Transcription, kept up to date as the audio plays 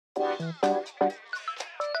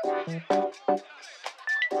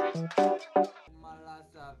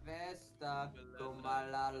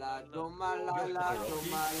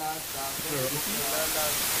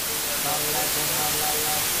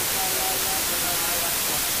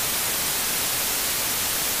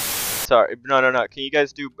Sorry, no. Can you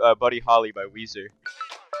guys do Buddy Holly by Weezer?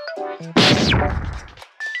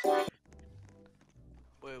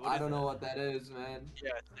 Wait, I don't know what that is, man.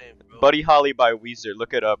 Yeah, same, bro. Buddy Holly by Weezer.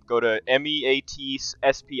 Look it up. Go to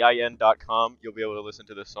meatspin.com. You'll be able to listen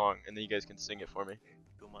to the song, and then you guys can sing it for me.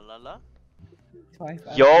 Dumalala?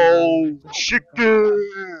 Yo,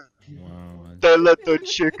 chicken! Wow. They let the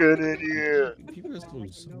chicken in here. People are so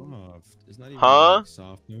soft. It's not even Huh? like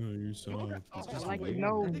soft. No, you're soft. It's just Like, weird.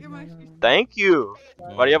 no. Thank you.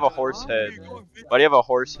 Why do you have a horse head? Why do you have a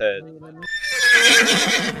horse head?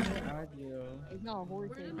 It's not a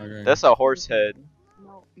horse head. Okay. That's a horse head.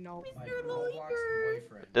 No.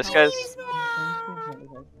 This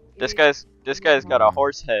guy's got a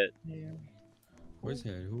horse head. Horse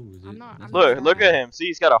head. Who is it? I'm not- That's Look at him. See,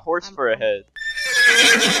 he's got a horse for a head.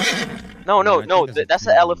 No, I think that's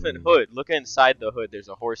an elephant hood. Look inside the hood. There's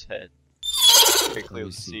a horse head. You can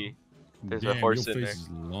clearly see. There's a horse your in face there. is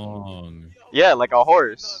long. Yeah, like a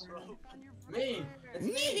horse. Me.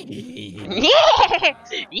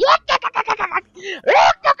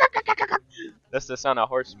 That's the sound a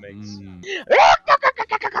horse makes. Mm.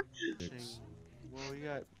 Well, we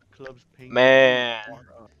got clubs painted. Man.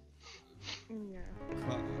 Yeah.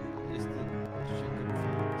 Is the chicken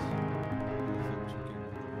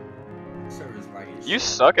Service like You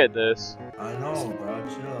suck at this. I know, bro.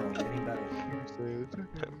 Chill. I'm getting better.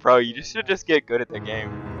 Bro, you should just get good at the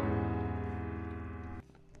game.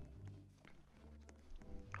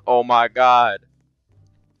 Oh my god.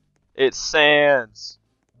 It's Sans.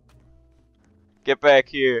 Get back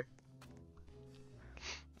here.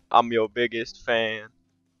 I'm your biggest fan.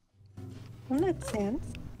 I'm not Sans.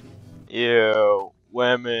 Ew,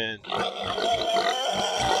 women.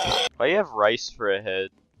 Why you have rice for a head?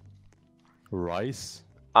 Rice?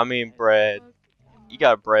 I mean bread. You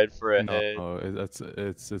got bread for a head. No,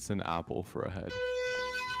 it's an apple for a head.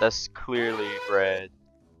 That's clearly bread.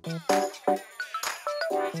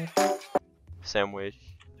 Sandwich.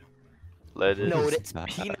 Lettuce. No, that's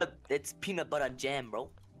peanut. That's peanut butter jam, bro.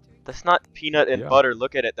 That's not peanut and Yeah. butter.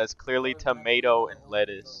 Look at it. That's clearly tomato and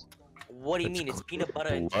lettuce. What do you mean? It's peanut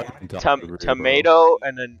butter and What? jam. Delivery, bro. Tomato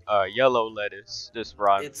and then yellow lettuce. Just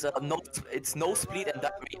rotten. It's no split and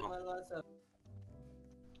diarrhea.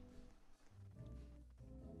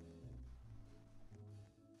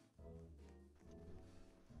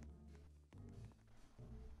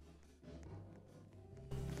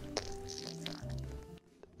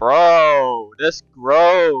 Bro, this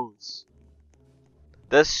gross.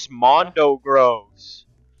 This Mondo gross.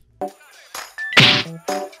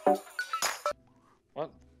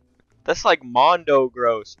 What? That's like Mondo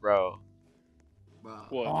gross, bro.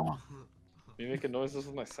 What? You making noises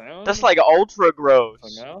with my sound? That's like ultra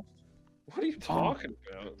gross. My mouth? What are you talking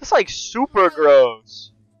about? That's like super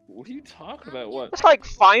gross. What are you talking about? What? That's like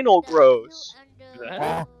final gross.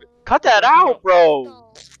 That? Cut that out,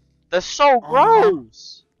 bro. That's so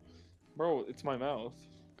gross. Bro, it's my mouth.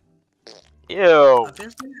 Ew.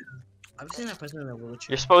 I've seen that person in a wheelchair.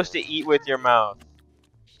 You're supposed to eat with your mouth.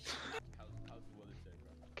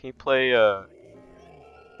 Can you play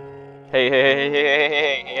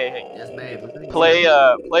Hey. Yes, babe. Play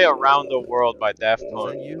Around the World by Daft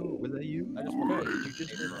Punk. Was that you? I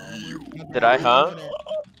just Did I, huh?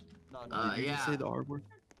 Did you Yeah. just say the R word?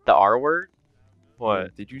 The R word?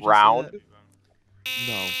 What? Did you just Round? say that?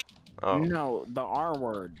 No. Oh. No, the R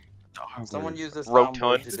word. The R Someone word. use this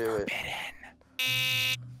Rotund. to do it.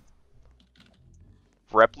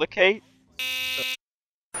 Replicate?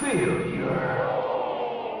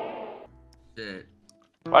 Shit.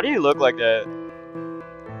 Why do you look like that?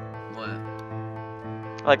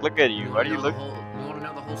 What? Like, look at you. Why do you look? You want to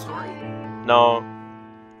know the whole story? No.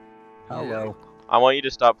 Hello. I want you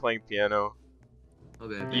to stop playing piano.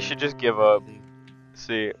 Okay. You should just give up.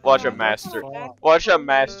 See, watch a master. Watch a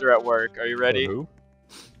master at work. Are you ready? Who?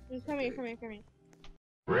 Come here.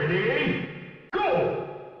 Ready? Go!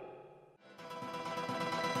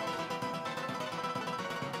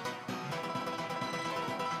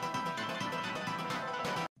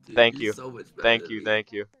 Dude, Thank you're you. so much better Thank than you. me.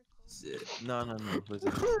 Thank you. Shit. No.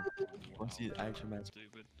 Listen. Once you action match.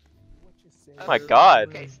 Oh my God.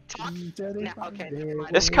 Okay. Okay.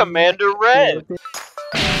 It's Commander Red.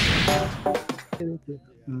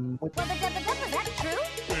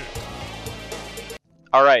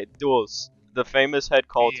 Alright, duels. The famous head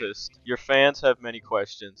cultist. Your fans have many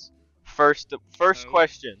questions. First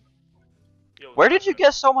question. Where did you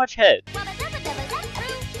get so much head?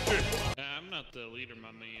 I'm not the leader,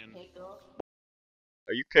 my man.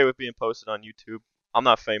 Are you okay with being posted on YouTube? I'm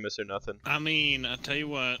not famous or nothing. I mean, I tell you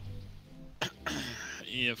what.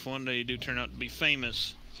 If one day you do turn out to be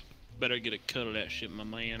famous, better get a cut of that shit, my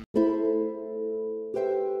man.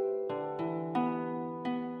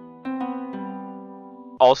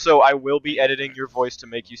 Also, I will be editing your voice to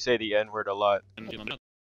make you say the N-word a lot.